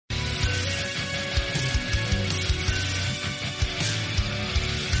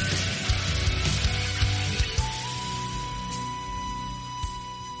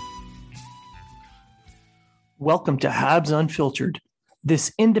Welcome to Habs Unfiltered.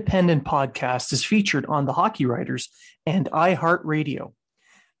 This independent podcast is featured on the Hockey Writers and iHeartRadio,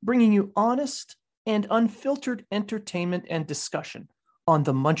 bringing you honest and unfiltered entertainment and discussion on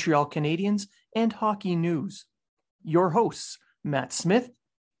the Montreal Canadiens and hockey news. Your hosts, Matt Smith,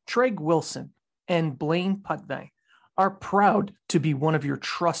 Treg Wilson, and Blaine Putney, are proud to be one of your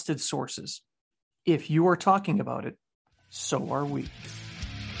trusted sources. If you are talking about it, so are we.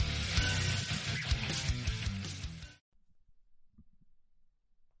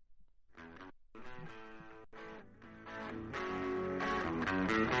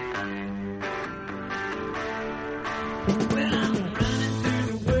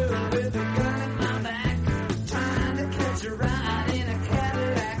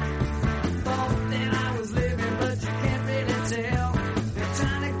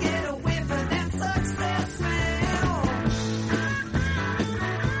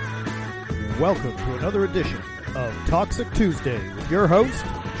 Welcome to another edition of Toxic Tuesday with your host,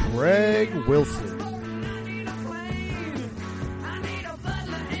 Greg Wilson.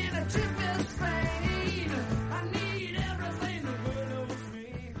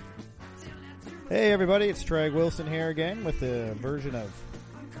 Hey everybody, it's Treg Wilson here again with a version of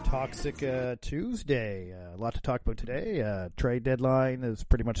Toxic Tuesday. A lot to talk about today. Trade deadline has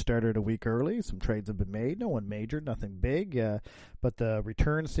pretty much started a week early. Some trades have been made. No one major, nothing big. But the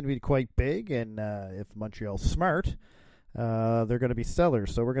returns seem to be quite big. And if Montreal's smart, they're going to be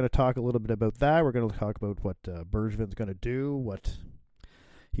sellers. So we're going to talk a little bit about that. We're going to talk about what Bergevin's going to do, what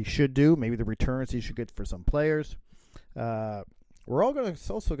he should do, maybe the returns he should get for some players. We're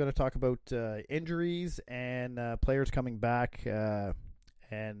also going to talk about injuries and players coming back,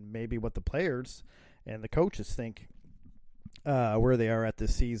 and maybe what the players and the coaches think where they are at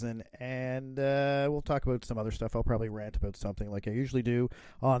this season. And we'll talk about some other stuff. I'll probably rant about something like I usually do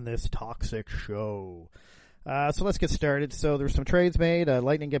on this toxic show. So let's get started. So there's some trades made.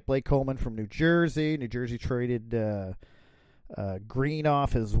 Lightning get Blake Coleman from New Jersey. New Jersey traded Green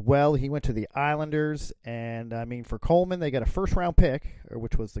off as well. He went to the Islanders, and I mean, for Coleman, they got a first-round pick,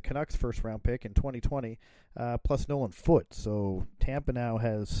 which was the Canucks' first-round pick in 2020, plus Nolan Foote. So Tampa now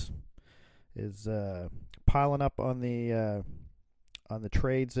is piling up on the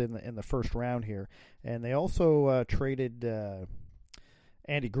trades in the first round here, and they also traded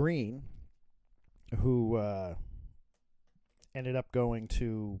Andy Green, who ended up going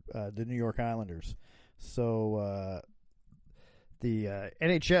to the New York Islanders. So the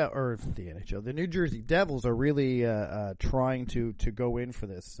the New Jersey Devils are really trying to go in for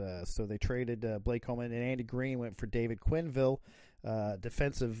this. So they traded Blake Coleman, and Andy Green went for David Quenneville,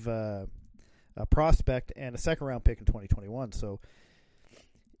 defensive prospect, and a second-round pick in 2021. So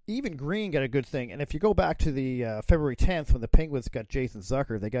even Green got a good thing. And if you go back to the February 10th when the Penguins got Jason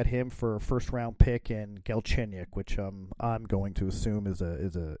Zucker, they got him for a first-round pick and Galchenyuk, which I'm going to assume is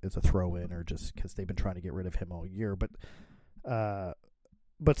a throw-in, or just because they've been trying to get rid of him all year.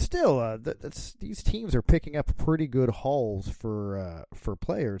 But still, these teams are picking up pretty good hauls for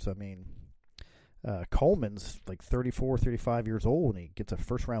players. I mean, Coleman's like 34, 35 years old, and he gets a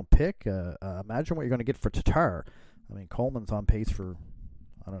first-round pick. Imagine what you're going to get for Tatar. I mean, Coleman's on pace for,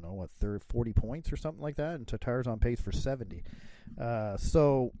 I don't know, 40 points or something like that, and Tatar's on pace for 70.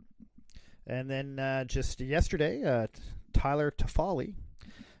 And then just yesterday, Tyler Toffoli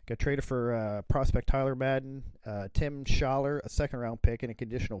got traded for prospect Tyler Madden, Tim Schaller, a second-round pick, and a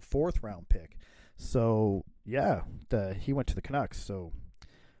conditional fourth-round pick. So, yeah, he went to the Canucks. So,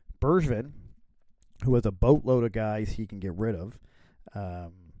 Bergevin, who has a boatload of guys he can get rid of,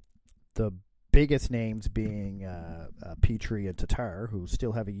 the biggest names being Petrie and Tatar, who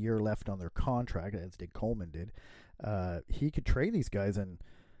still have a year left on their contract, as did Coleman did. He could trade these guys, and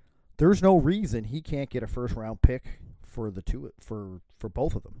there's no reason he can't get a first-round pick for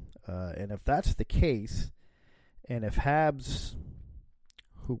both of them. And if that's the case, and if Habs,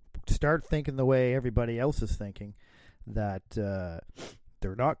 who start thinking the way everybody else is thinking, that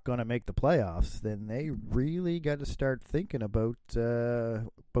they're not going to make the playoffs, then they really got to start thinking about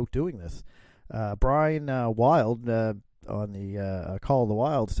doing this. Brian Wild on the Call of the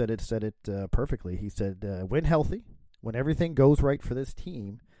Wild said it perfectly. He said, when healthy, when everything goes right for this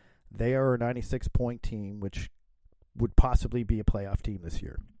team, they are a 96-point team, which would possibly be a playoff team this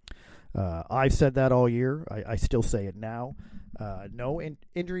year. I've said that all year. I still say it now. No,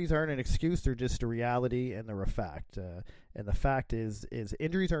 injuries aren't an excuse. They're just a reality, and they're a fact. And the fact is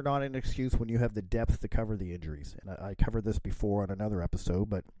injuries are not an excuse when you have the depth to cover the injuries. And I covered this before on another episode,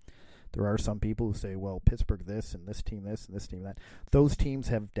 but there are some people who say, well, Pittsburgh this, and this team that. Those teams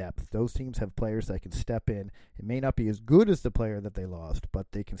have depth. Those teams have players that can step in. It may not be as good as the player that they lost,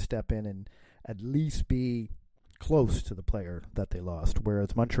 but they can step in and at least be close to the player that they lost.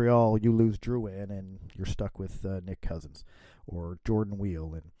 Whereas Montreal, you lose Drouin and you're stuck with Nick Cousins or Jordan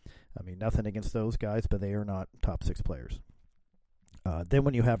Wheel. And I mean, nothing against those guys, but they are not top 6 players. Then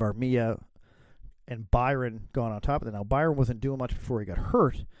when you have Armia and Byron gone on top of it, now Byron wasn't doing much before he got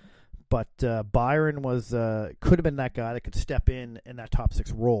hurt, but Byron was could have been that guy that could step in that top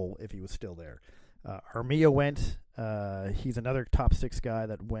 6 role if he was still there. Armia went. He's another top 6 guy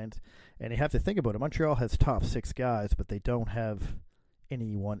that went. And you have to think about it. Montreal has top 6 guys, but they don't have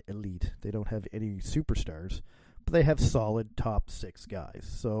anyone elite. They don't have any superstars, but they have solid top 6 guys.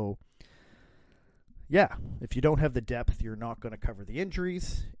 So, yeah, if you don't have the depth, you're not going to cover the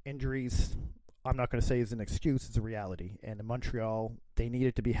injuries. Injuries, I'm not going to say is an excuse. It's a reality. And in Montreal, they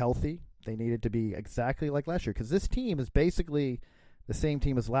needed to be healthy. They needed to be exactly like last year, because this team is basically the same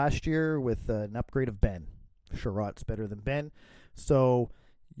team as last year with an upgrade of Ben. Sherratt's better than Ben. So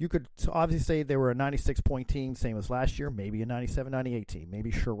you could obviously say they were a 96-point team, same as last year, maybe a 97, 98 team.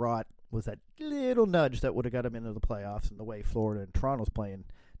 Maybe Sherratt was that little nudge that would have got them into the playoffs, and the way Florida and Toronto's playing,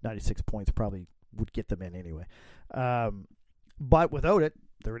 96 points probably would get them in anyway. But without it,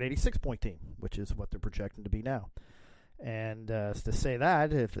 they're an 86-point team, which is what they're projecting to be now. And to say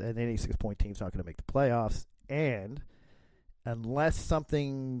that, if an 86-point team's not going to make the playoffs, and unless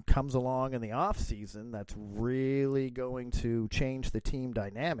something comes along in the offseason that's really going to change the team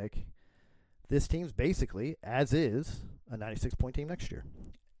dynamic, this team's basically, as is, a 96-point team next year,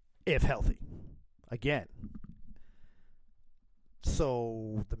 if healthy. Again.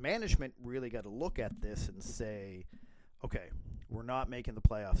 So the management really got to look at this and say, okay, we're not making the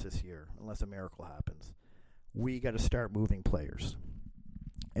playoffs this year unless a miracle happens. We got to start moving players.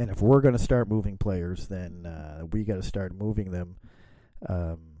 And if we're going to start moving players, then we got to start moving them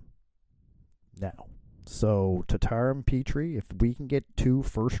now. So Tatar and Petrie, if we can get 2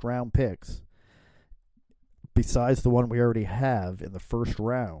 first-round picks, besides the one we already have in the first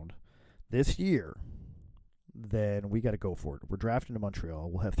round this year, then we got to go for it. We're drafting to Montreal.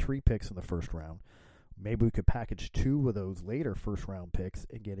 We'll have 3 picks in the first round. Maybe we could package 2 of those later first-round picks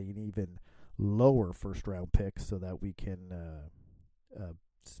and get an even lower first-round pick so that we can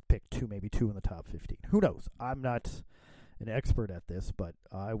pick 2, maybe 2 in the top 15. Who knows? I'm not an expert at this, but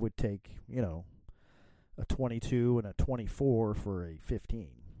I would take, a 22 and a 24 for a 15.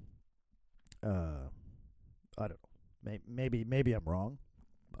 I don't know. Maybe I'm wrong.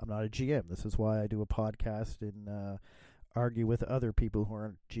 I'm not a GM. This is why I do a podcast and argue with other people who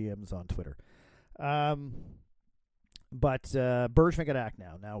aren't GMs on Twitter. But Bergevin got to act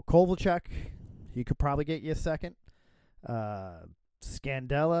now. Now, Kovalchuk, he could probably get you a second.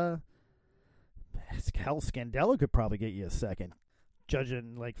 Scandella could probably get you a second.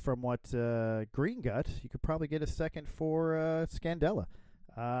 Judging from what Green got, you could probably get a second for Scandella.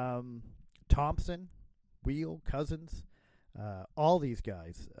 Thompson, Wheel, Cousins, all these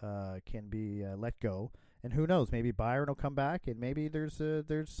guys can be let go. And who knows? Maybe Byron will come back, and maybe there's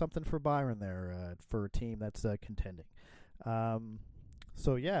something for Byron there for a team that's contending.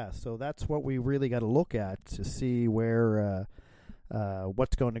 So that's what we really got to look at to see where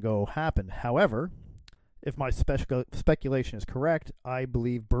what's going to go happen. However, if my speculation is correct, I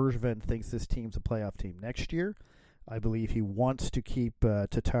believe Bergevin thinks this team's a playoff team next year. I believe he wants to keep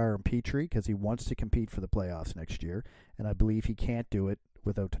Tatar and Petrie because he wants to compete for the playoffs next year, and I believe he can't do it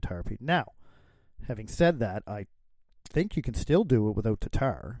without Tatar and Petrie. Now, having said that, I think you can still do it without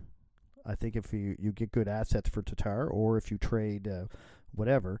Tatar. I think if you get good assets for Tatar, or if you trade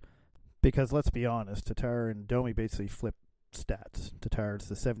whatever, because let's be honest, Tatar and Domi basically flip stats. Tatar's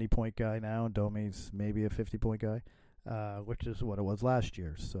the 70-point guy now, and Domi's maybe a 50-point guy, which is what it was last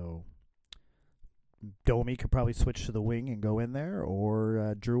year. So Domi could probably switch to the wing and go in there,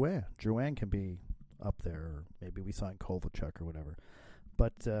 or Drouin. Drouin can be up there, or maybe we sign Kovalchuk or whatever.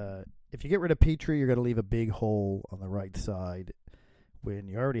 But if you get rid of Petrie, you're going to leave a big hole on the right side when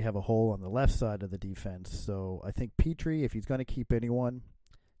you already have a hole on the left side of the defense. So I think Petrie, if he's going to keep anyone,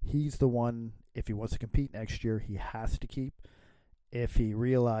 he's the one, if he wants to compete next year, he has to keep. If he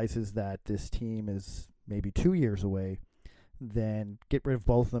realizes that this team is maybe 2 years away, then get rid of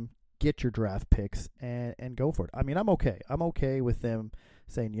both of them, get your draft picks, and go for it. I mean, I'm okay. I'm okay with them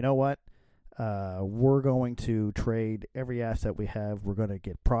saying, you know what, we're going to trade every asset we have. We're going to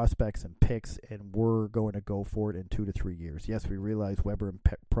get prospects and picks, and we're going to go for it in 2 to 3 years. Yes, we realize Weber and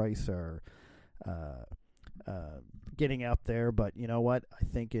Price are getting up there, but you know what? I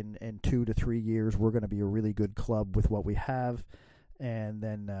think in 2 to 3 years, we're going to be a really good club with what we have, and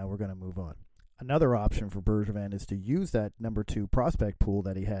then we're going to move on. Another option for Bergevin is to use that number 2 prospect pool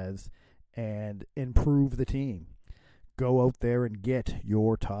that he has and improve the team. Go out there and get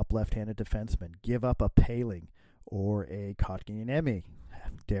your top left-handed defenseman. Give up a Paling or a Kotkaniemi,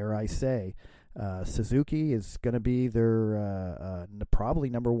 dare I say. Suzuki is going to be their probably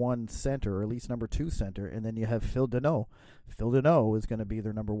number one center, or at least number two center, and then you have Phil Deneau. Phil Deneau is going to be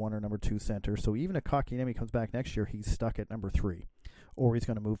their number one or number two center, so even if Kotkaniemi comes back next year, he's stuck at number three, or he's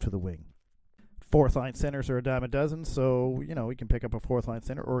going to move to the wing. Fourth line centers are a dime a dozen, so we can pick up a fourth line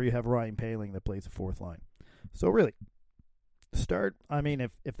center, or you have Ryan Poehling that plays the fourth line. So really,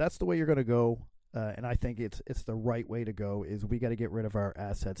 if that's the way you're going to go, and I think it's the right way to go, is we got to get rid of our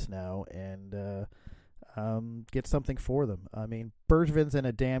assets now and get something for them. I mean, Bergevin's in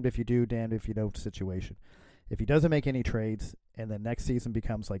a damned if you do, damned if you don't situation. If he doesn't make any trades and then next season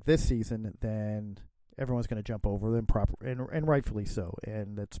becomes like this season, then everyone's going to jump over them, and rightfully so.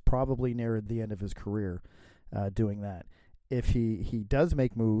 And that's probably near the end of his career doing that. If he does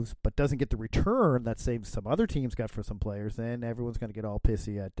make moves but doesn't get the return that some other teams got for some players, then everyone's going to get all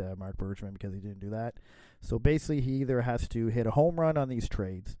pissy at Marc Bergevin because he didn't do that. So basically he either has to hit a home run on these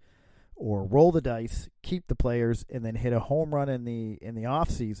trades or roll the dice, keep the players, and then hit a home run in the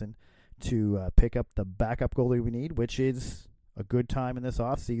offseason to pick up the backup goalie we need, which is a good time in this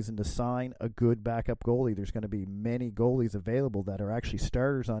offseason to sign a good backup goalie. There's going to be many goalies available that are actually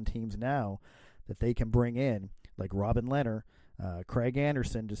starters on teams now that they can bring in, like Robin Lehner, Craig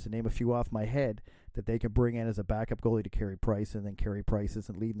Anderson, just to name a few off my head, that they can bring in as a backup goalie to Carey Price, and then Carey Price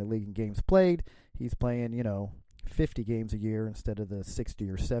isn't leading the league in games played. He's playing, 50 games a year instead of the 60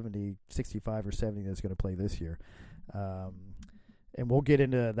 or 70, 65 or 70 that's going to play this year. And we'll get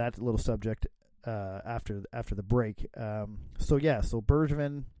into that little subject after the break. So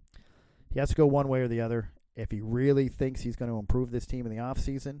Bergevin, he has to go one way or the other. If he really thinks he's going to improve this team in the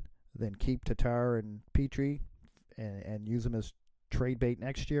offseason, then keep Tatar and Petrie and use them as trade bait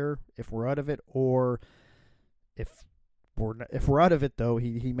next year if we're out of it. Or if we're out of it, though,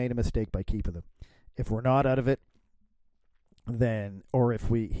 he made a mistake by keeping them. If we're not out of it, then, or if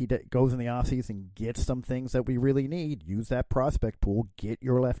he goes in the offseason, gets some things that we really need, use that prospect pool, get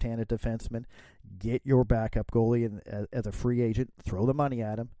your left-handed defenseman, get your backup goalie as a free agent, throw the money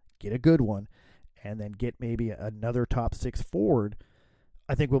at him, get a good one, and then get maybe another top six forward,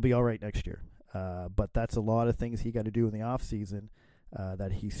 I think we'll be all right next year. But that's a lot of things he got to do in the offseason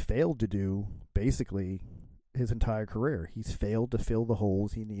that he's failed to do basically his entire career. He's failed to fill the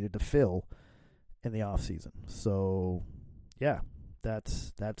holes he needed to fill in the offseason. So, yeah,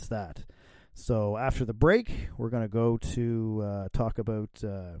 that's that. So after the break, we're going to go to talk about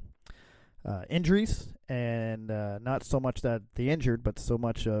injuries, and not so much that the injured, but so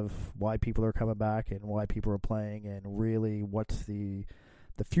much of why people are coming back and why people are playing, and really what's the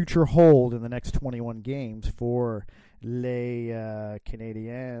future hold in the next 21 games for les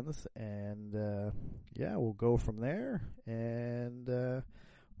Canadiens. And we'll go from there, and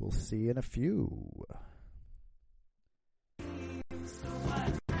we'll see you in a few. So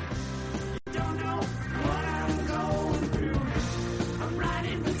what? You don't know what I'm going through. I'm right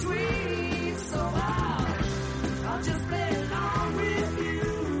in between, so I'll just play along with you.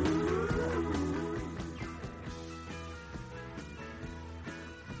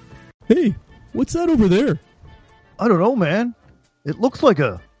 Hey, what's that over there? I don't know, man. It looks like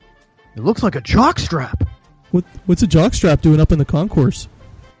a jockstrap. What's a jockstrap doing up in the concourse?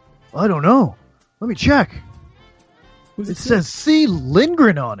 I don't know. Let me check. It says C.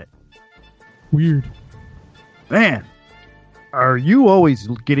 Lindgren on it. Weird. Man, are you always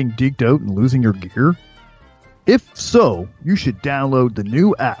getting digged out and losing your gear? If so, you should download the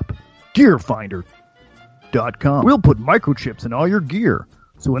new app, GearFinder.com. We'll put microchips in all your gear,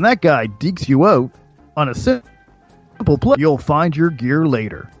 so when that guy digs you out on a simple play, you'll find your gear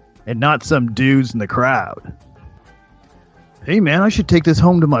later, and not some dudes in the crowd. Hey man, I should take this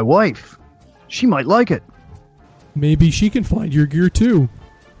home to my wife. She might like it. Maybe she can find your gear too.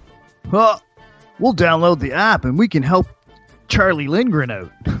 We'll download the app and we can help Charlie Lindgren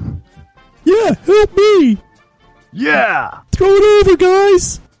out. Yeah, help me! Yeah! Throw it over,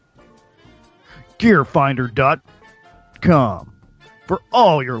 guys! GearFinder.com for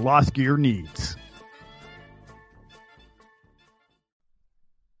all your lost gear needs.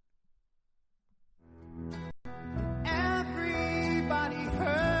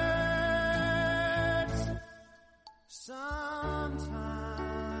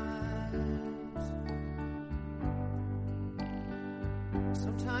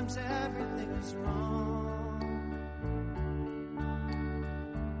 Sometimes everything is wrong.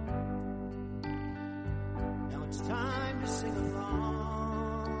 Now it's time to sing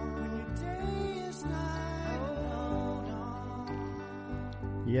along. When your day is like, hold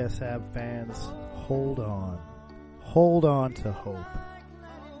on. Yes, Hab fans, hold on. Hold on to hope.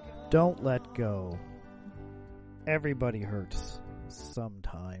 Don't let go. everybody hurts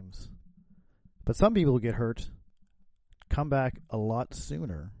sometimes. But some people get hurt, come back a lot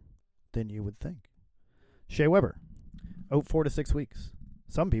sooner than you would think. Shea Weber, out 4 to 6 weeks.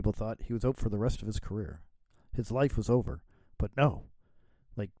 Some people thought he was out for the rest of his career. His life was over. But no.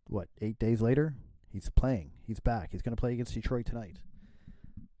 8 days later? He's playing. He's back. He's going to play against Detroit tonight.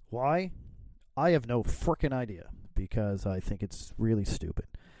 Why? I have no frickin' idea, because I think it's really stupid.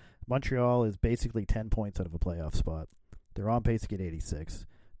 Montreal is basically 10 points out of a playoff spot. They're on pace to get 86.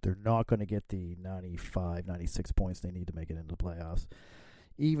 They're not going to get the 95, 96 points they need to make it into the playoffs.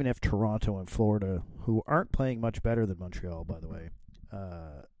 Even if Toronto and Florida, who aren't playing much better than Montreal, by the way,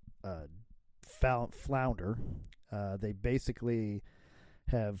 flounder, they basically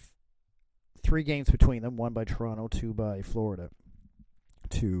have 3 games between them, 1 by Toronto, 2 by Florida,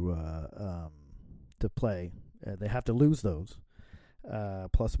 to play. They have to lose those.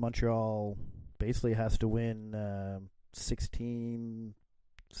 Plus Montreal basically has to win 16.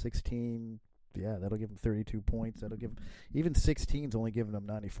 Yeah, that'll give them 32 points. That'll give them, even 16's only giving them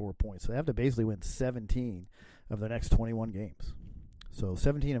 94 points. So they have to basically win 17 of the next 21 games. So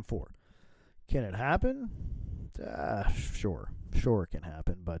 17-4. Can it happen? Sure it can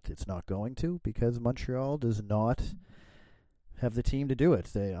happen, but it's not going to, because Montreal does not have the team to do it.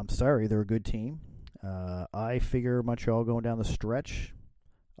 I'm sorry, they're a good team. I figure Montreal going down the stretch,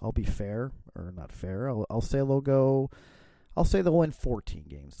 I'll be fair, or not fair. I'll say they'll win 14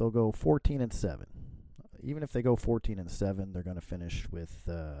 games. They'll go 14-7. Even if they go 14-7, they're going to finish with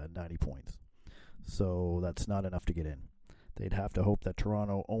 90 points. So that's not enough to get in. They'd have to hope that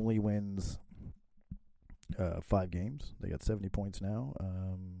Toronto only wins 5 games. They got 70 points now.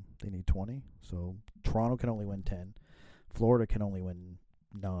 They need 20. So Toronto can only win 10. Florida can only win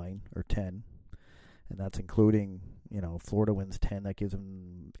 9 or 10. And that's including, Florida wins 10. That gives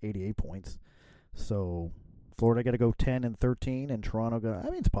them 88 points. So Florida got to go 10-13, and Toronto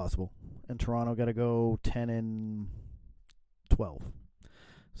it's possible. And Toronto got to go 10-12.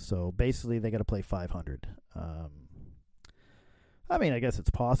 So basically, they got to play 500. I guess it's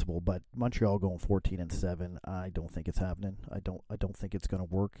possible, but Montreal going 14-7, I don't think it's happening. I don't think it's going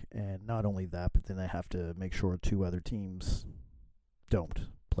to work. And not only that, but then they have to make sure 2 other teams don't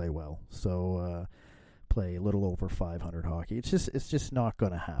play well. So play a little over 500 hockey. It's just not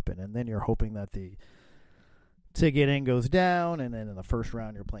going to happen. And then you're hoping that the ticket in goes down, and then in the first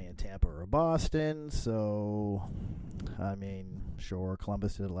round you're playing Tampa or Boston. So, sure,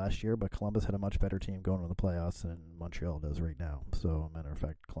 Columbus did it last year, but Columbus had a much better team going to the playoffs than Montreal does right now. So, matter of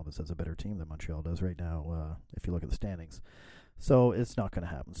fact, Columbus has a better team than Montreal does right now, if you look at the standings. So, it's not going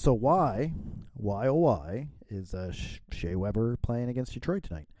to happen. So, why is Shea Weber playing against Detroit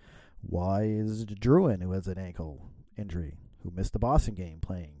tonight? Why is Drouin, who has an ankle injury, who missed the Boston game,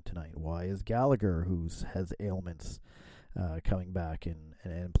 playing tonight? Why is Gallagher, who has ailments, coming back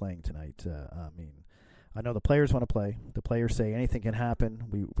and playing tonight? I know the players want to play. The players say anything can happen.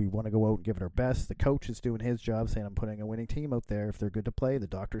 We want to go out and give it our best. The coach is doing his job, saying I'm putting a winning team out there. If they're good to play, the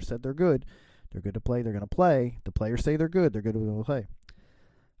doctor said they're good. They're good to play. They're going to play. The players say they're good. They're good to play.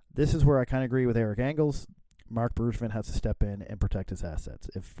 This is where I kind of agree with Eric Engels. Marc Bergevin has to step in and protect his assets.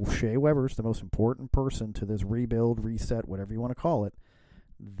 If Shea Weber's the most important person to this rebuild, reset, whatever you want to call it,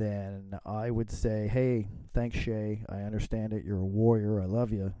 then I would say, hey, thanks, Shea. I understand it. You're a warrior. I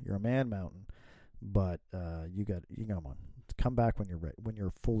love you. You're a man mountain. But you come back when you're ready, when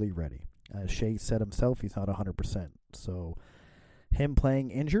you're fully ready. As Shea said himself, he's not 100%. So him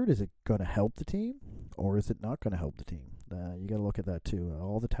playing injured, is it going to help the team, or is it not going to help the team? You got to look at that too.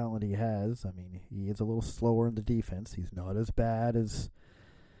 All the talent he has. He is a little slower in the defense. He's not as bad as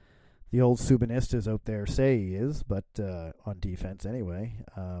the old Subanistas out there say he is, but on defense anyway.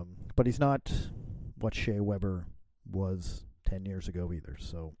 But he's not what Shea Weber was 10 years ago either.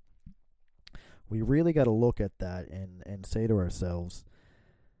 So we really got to look at that and say to ourselves,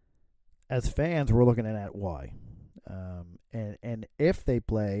 as fans, we're looking at why. And if they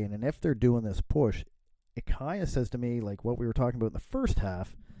play and if they're doing this push, it kind of says to me, like what we were talking about in the first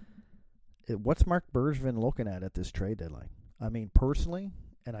half, what's Marc Bergevin looking at this trade deadline? Personally,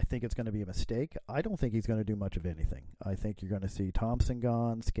 and I think it's going to be a mistake, I don't think he's going to do much of anything. I think you're going to see Thompson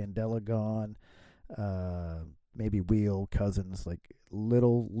gone, Scandella gone, maybe Wheel, Cousins, like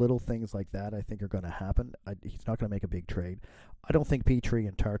little things like that I think are going to happen. He's not going to make a big trade. I don't think Petrie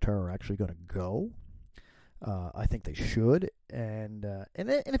and Tartar are actually going to go. I think they should, and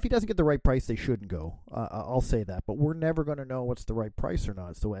if he doesn't get the right price, they shouldn't go. I'll say that, but we're never going to know what's the right price or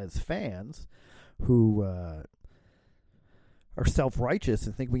not. So as fans who are self-righteous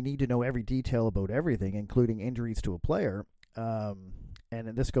and think we need to know every detail about everything, including injuries to a player, and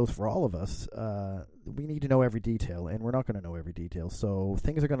this goes for all of us, we need to know every detail, and we're not going to know every detail. So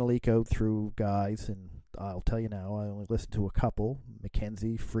things are going to leak out through guys, and I'll tell you now, I only listened to a couple,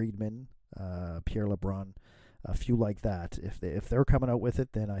 McKenzie, Friedman, Pierre LeBrun, a few like that. If they're coming out with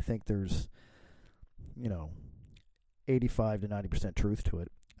it, then I think there's, 85 to 90% truth to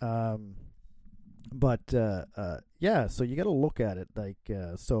it. So you got to look at it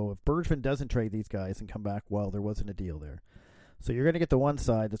so if Bergevin doesn't trade these guys and come back, well, there wasn't a deal there. So you're going to get the one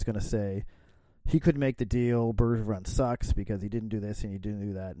side that's going to say he couldn't make the deal, Bergevin sucks because he didn't do this and he didn't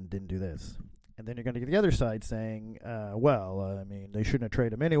do that and didn't do this. And then you're going to get the other side saying, they shouldn't have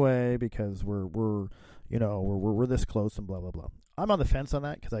traded him anyway because we're this close and blah blah blah. I'm on the fence on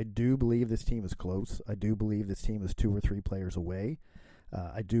that because I do believe this team is close. I do believe this team is 2 or 3 players away.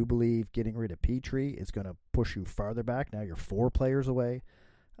 I do believe getting rid of Petrie is going to push you farther back. Now you're 4 players away.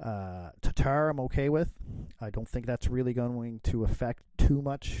 Tatar I'm okay with. I don't think that's really going to affect too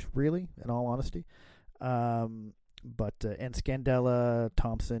much, really, in all honesty. And Scandella,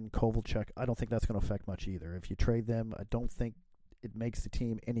 Thompson, Kovalchuk, I don't think that's going to affect much either. If you trade them, I don't think it makes the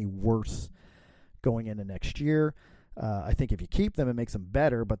team any worse going into next year. I think if you keep them, it makes them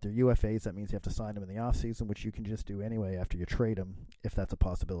better, but they're UFAs. That means you have to sign them in the offseason, which you can just do anyway after you trade them, if that's a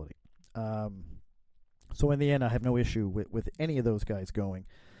possibility. So in the end, I have no issue with any of those guys going.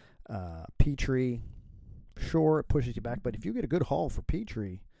 Petrie, sure, it pushes you back, but if you get a good haul for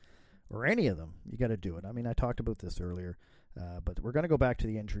Petrie or any of them, you got to do it. I mean, I talked about this earlier, but we're going to go back to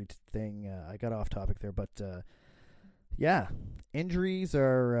the injury thing. I got off topic there, but injuries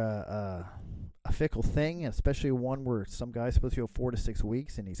are a fickle thing, especially one where some guy's supposed to go 4 to 6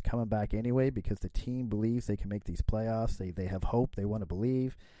 weeks and he's coming back anyway because the team believes they can make these playoffs. They have hope. They want to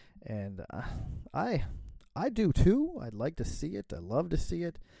believe. And I do too. I'd like to see it. I love to see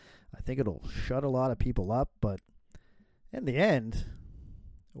it. I think it'll shut a lot of people up. But in the end,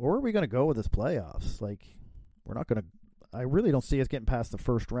 where are we going to go with this playoffs? We're not going to – I really don't see us getting past the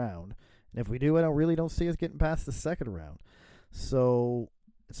first round. And if we do, I really don't see us getting past the second round. So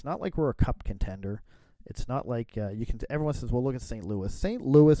it's not like we're a cup contender. It's not like everyone says, well, look at St. Louis. St.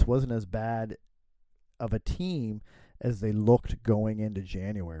 Louis wasn't as bad of a team as they looked going into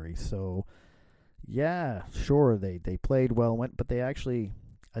January. So, yeah, sure, they played well, but they actually,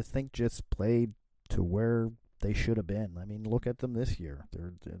 I think, just played to where they should have been. I mean, look at them this year.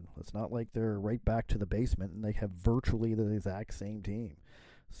 It's not like they're right back to the basement, and they have virtually the exact same team.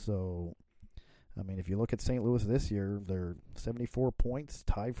 So, I mean, if you look at St. Louis this year, they're 74 points,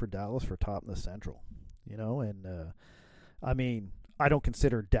 tied for Dallas for top in the Central. I mean, I don't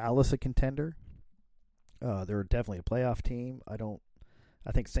consider Dallas a contender. They're definitely a playoff team.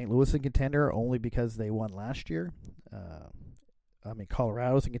 I think St. Louis is a contender only because they won last year.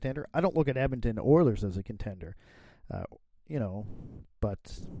 Colorado's a contender. I don't look at Edmonton Oilers as a contender. But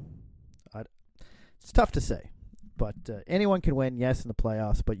it's tough to say. But anyone can win, yes, in the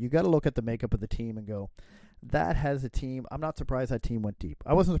playoffs. But you got to look at the makeup of the team and go, that has a team. I'm not surprised that team went deep.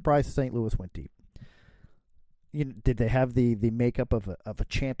 I wasn't surprised St. Louis went deep. Did they have the makeup of a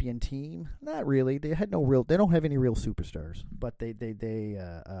champion team? Not really. They had no real. They don't have any real superstars. But they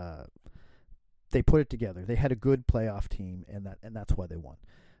put it together. They had a good playoff team, and that's why they won.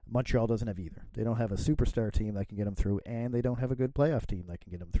 Montreal doesn't have either. They don't have a superstar team that can get them through, and they don't have a good playoff team that can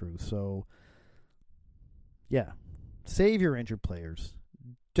get them through. So, yeah, save your injured players.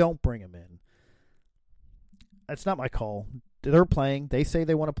 Don't bring them in. That's not my call. They're playing. They say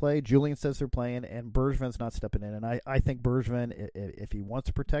they want to play. Julian says they're playing, and Bergevin's not stepping in. And I think Bergevin, if he wants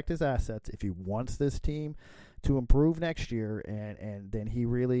to protect his assets, if he wants this team to improve next year, and then he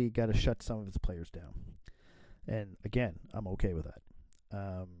really got to shut some of his players down. And, again, I'm okay with that.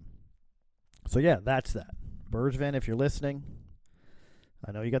 So, yeah, that's that. Bergevin, if you're listening,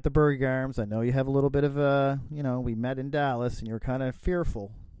 I know you got the Berge arms. I know you have a little bit of we met in Dallas, and you're kind of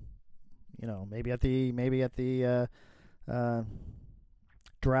fearful. Maybe at the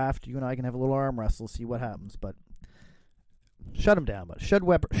draft, you and I can have a little arm wrestle, see what happens. But shut him down. But shut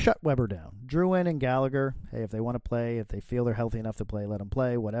Weber down. Drouin and Gallagher, hey, if they want to play, if they feel they're healthy enough to play, let them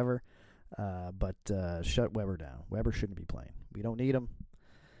play, whatever. But shut Weber down. Weber shouldn't be playing. We don't need him.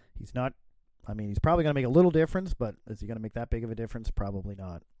 He's not. I mean, he's probably going to make a little difference, but is he going to make that big of a difference? Probably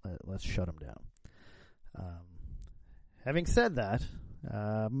not. Let's shut him down. Having said that,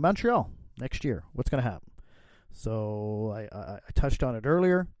 Montreal next year, what's going to happen? So I touched on it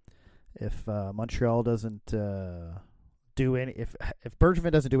earlier. If Montreal doesn't do any, if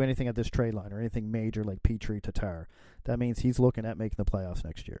Bergevin doesn't do anything at this trade line or anything major like Petrie, Tatar, that means he's looking at making the playoffs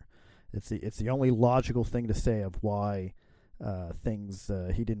next year. It's the only logical thing to say of why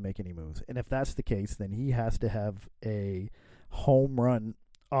he didn't make any moves. And if that's the case, then he has to have a home run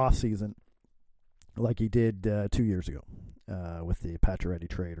off season like he did 2 years ago with the Pacioretty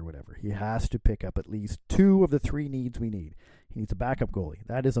trade or whatever. He has to pick up at least 2 of the 3 needs we need. He needs a backup goalie.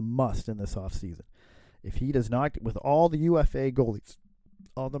 That is a must in this offseason. If he does not, with all the UFA goalies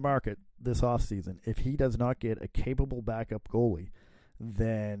on the market this offseason, if he does not get a capable backup goalie,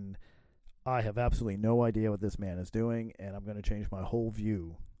 then I have absolutely no idea what this man is doing, and I'm going to change my whole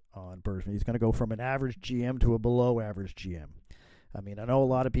view on Bergevin. He's going to go from an average GM to a below average GM. I mean, I know a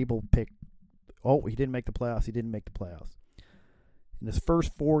lot of people pick, oh, he didn't make the playoffs. He didn't make the playoffs. In his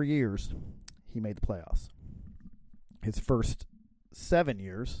first 4 years, he made the playoffs. His first 7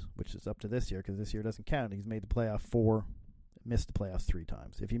 years, which is up to this year because this year doesn't count, he's made the playoff 4, missed the playoffs 3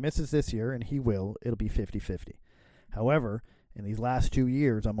 times. If he misses this year, and he will, it'll be 50-50. However, in these last 2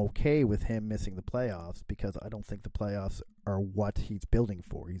 years, I'm okay with him missing the playoffs because I don't think the playoffs are what he's building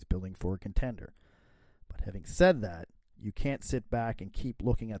for. He's building for a contender. But having said that, you can't sit back and keep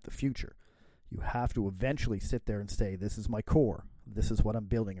looking at the future. You have to eventually sit there and say, this is my core. This is what I'm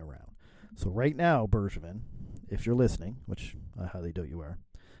building around. So right now, Bergevin, if you're listening, which I highly doubt you are,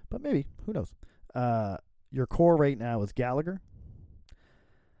 but maybe, who knows, your core right now is Gallagher,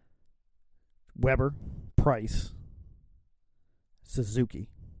 Weber, Price, Suzuki,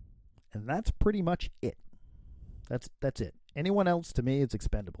 and that's pretty much it. That's it. Anyone else to me is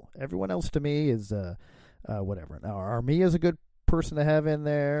expendable. Everyone else to me is whatever. Now, Armia is a good person to have in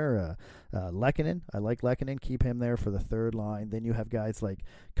there. Lehkonen, I like Lehkonen. Keep him there for the third line. Then you have guys like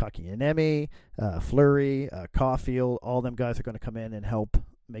Kotkaniemi, Fleury, Caulfield. All them guys are going to come in and help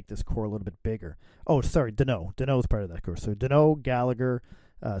make this core a little bit bigger. Oh, sorry, Danault. Danault's part of that core. So Danault, Gallagher,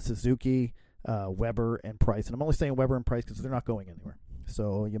 Suzuki, Weber, and Price. And I'm only saying Weber and Price because they're not going anywhere.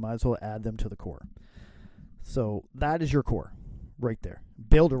 So you might as well add them to the core. So that is your core right there.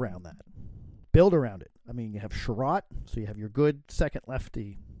 Build around that. Build around it. I mean, you have Sherratt, so you have your good second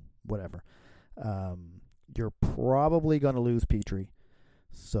lefty, whatever. You're probably going to lose Petrie.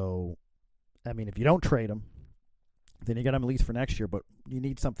 So, I mean, if you don't trade him, then you got him at least for next year, but you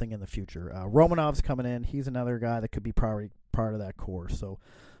need something in the future. Romanov's coming in. He's another guy that could be part of that core. So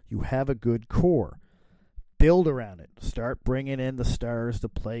you have a good core. Build around it. Start bringing in the stars to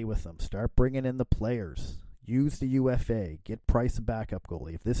play with them. Start bringing in the players. Use the UFA. Get Price a backup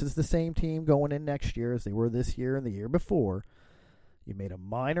goalie. If this is the same team going in next year as they were this year and the year before, you made a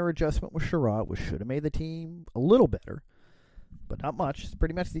minor adjustment with Sherratt, which should have made the team a little better, but not much. It's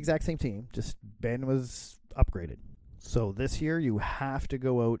pretty much the exact same team. Just Ben was upgraded. So this year you have to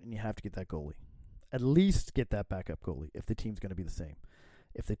go out and you have to get that goalie. At least get that backup goalie if the team's going to be the same.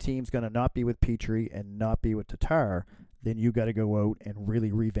 If the team's going to not be with Petrie and not be with Tatar, then you got to go out and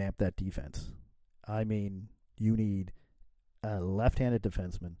really revamp that defense. I mean, you need a left-handed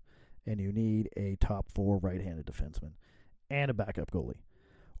defenseman and you need a top 4 right-handed defenseman and a backup goalie,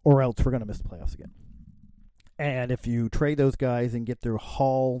 or else we're going to miss the playoffs again. And if you trade those guys and get their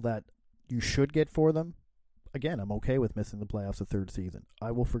haul that you should get for them, again, I'm okay with missing the playoffs the third season.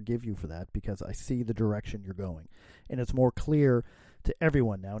 I will forgive you for that because I see the direction you're going. And it's more clear to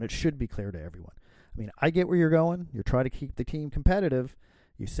everyone now, and it should be clear to everyone. I mean, I get where you're going. You're trying to keep the team competitive.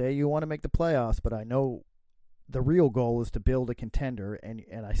 You say you want to make the playoffs, but I know the real goal is to build a contender,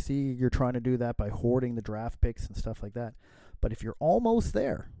 and I see you're trying to do that by hoarding the draft picks and stuff like that. But if you're almost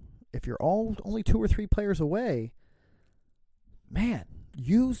there, if you're only 2 or 3 players away, man,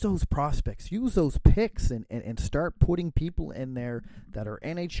 use those prospects, use those picks, and start putting people in there that are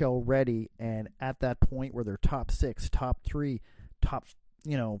NHL ready and at that point where they're top 6, top 3, top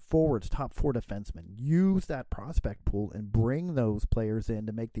forwards, top 4 defensemen. Use that prospect pool and bring those players in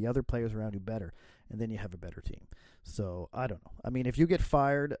to make the other players around you better, and then you have a better team. So, I don't know. I mean, if you get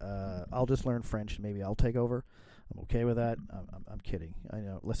fired, I'll just learn French and maybe I'll take over. I'm okay with that. I'm kidding. I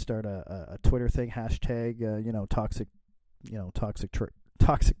know. Let's start a Twitter thing, hashtag, toxic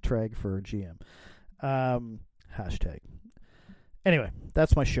trag for GM. Hashtag. Anyway,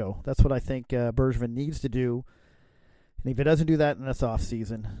 that's my show. That's what I think Bergevin needs to do. And if he doesn't do that in this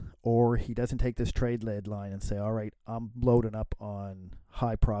offseason, or he doesn't take this trade deadline and say, all right, I'm loading up on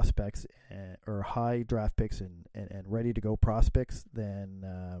high prospects or high draft picks and ready to go prospects, then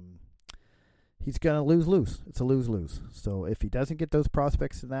he's going to lose-lose. It's a lose-lose. So if he doesn't get those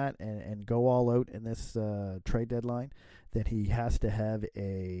prospects in that and go all out in this trade deadline, then he has to have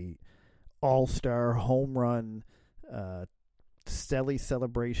a all-star home run, Selly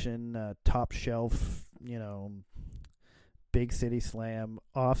celebration, top shelf, big city slam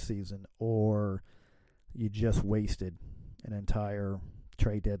off season, or you just wasted an entire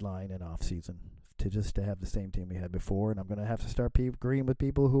trade deadline and off season to have the same team we had before. And I'm going to have to start agreeing with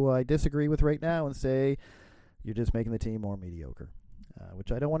people who I disagree with right now and say you're just making the team more mediocre,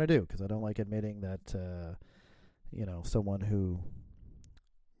 which I don't want to do because I don't like admitting that, someone who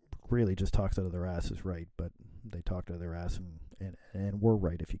really just talks out of their ass is right, but they talked out of their ass and we're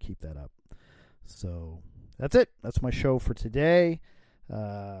right if you keep that up. So that's it. That's my show for today.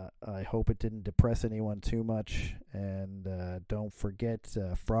 I hope it didn't depress anyone too much. And don't forget,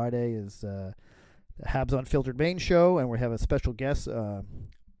 Friday is the Habs Unfiltered main show, and we have a special guest,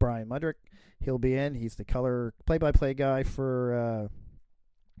 Brian Mudrick. He'll be in. He's the color play-by-play guy for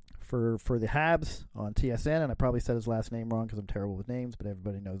the Habs on TSN, and I probably said his last name wrong because I'm terrible with names, but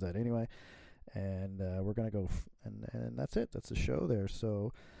everybody knows that anyway. And we're going to go, and that's it. That's the show there.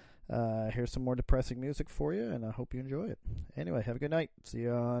 So here's some more depressing music for you, and I hope you enjoy it. Anyway, have a good night. See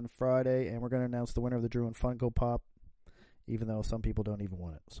you on Friday, and we're going to announce the winner of the Drew and Funko Pop, even though some people don't even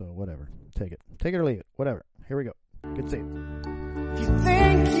want it. So whatever. Take it. Take it or leave it. Whatever. Here we go. Good to see you. If you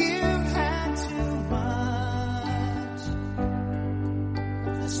think you've had too much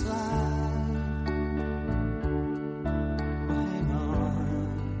of this life, well, hang on.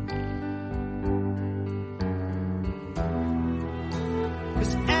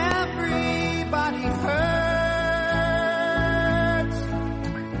 'Cause everybody hurts.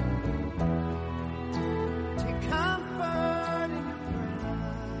 Take comfort in your friends.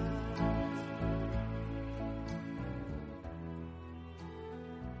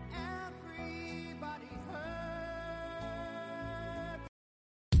 Everybody hurts.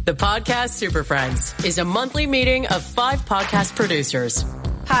 The Podcast Super Friends is a monthly meeting of 5 podcast producers.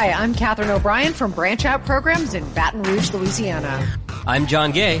 Hi, I'm Katherine O'Brien from Branch Out Programs in Baton Rouge, Louisiana. I'm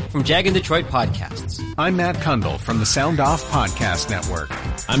John Gay from Jag and Detroit Podcasts. I'm Matt Kundle from the Sound Off Podcast Network.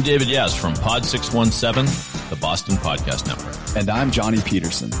 I'm David Yaz from Pod 617, the Boston Podcast Network. And I'm Johnny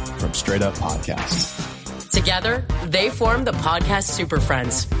Peterson from Straight Up Podcasts. Together, they form the Podcast Super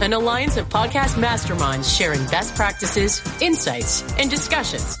Friends, an alliance of podcast masterminds sharing best practices, insights, and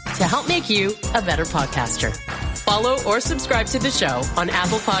discussions to help make you a better podcaster. Follow or subscribe to the show on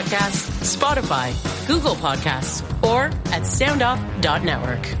Apple Podcasts, Spotify, Google Podcasts, or at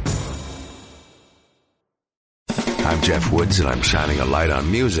soundoff.network. I'm Jeff Woods, and I'm shining a light on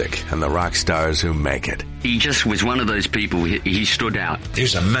music and the rock stars who make it. He just was one of those people, he stood out. He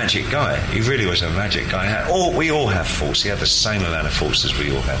was a magic guy. He really was a magic guy. We all have faults. He had the same amount of faults as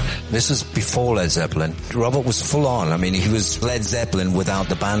we all have. This was before Led Zeppelin. Robert was full on. I mean, he was Led Zeppelin without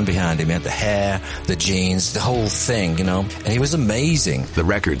the band behind him. He had the hair, the jeans, the whole thing, and he was amazing. The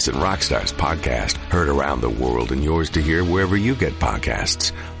Records and Rockstars podcast, heard around the world and yours to hear wherever you get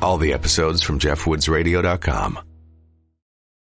podcasts. All the episodes from JeffWoodsRadio.com.